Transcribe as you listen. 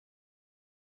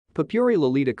Popuri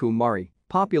Lalita Kumari,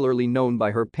 popularly known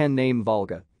by her pen name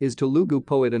Volga, is Telugu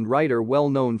poet and writer well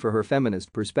known for her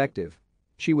feminist perspective.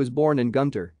 She was born in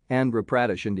Guntur, Andhra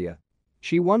Pradesh, India.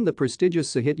 She won the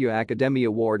prestigious Sahitya Akademi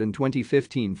Award in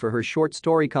 2015 for her short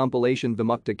story compilation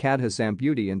Vimukta Kadha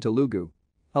Samputi in Telugu.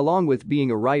 Along with being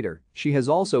a writer, she has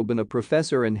also been a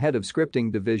professor and head of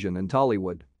scripting division in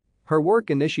Tollywood. Her work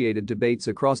initiated debates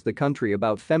across the country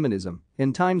about feminism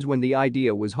in times when the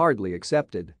idea was hardly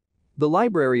accepted. The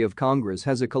Library of Congress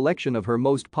has a collection of her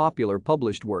most popular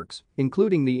published works,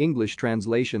 including the English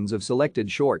translations of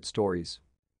selected short stories.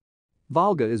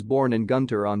 Volga is born in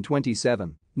Guntur on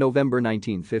 27 November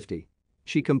 1950.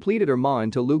 She completed her MA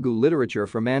in Telugu literature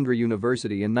from Andhra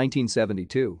University in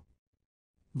 1972.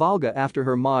 Volga after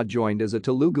her MA joined as a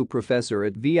Telugu professor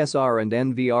at VSR and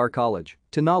NVR College,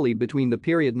 Tenali between the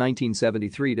period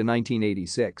 1973 to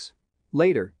 1986.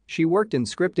 Later, she worked in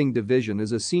scripting division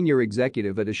as a senior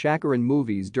executive at Ashakaran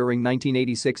Movies during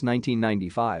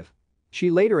 1986-1995.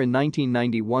 She later in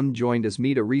 1991 joined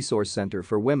Asmita Resource Center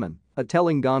for Women, a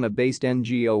Telangana-based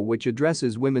NGO which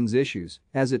addresses women's issues,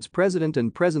 as its president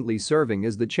and presently serving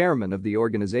as the chairman of the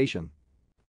organization.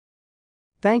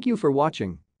 Thank you for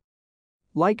watching.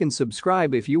 Like and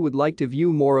subscribe if you would like to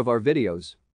view more of our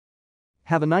videos.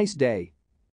 Have a nice day.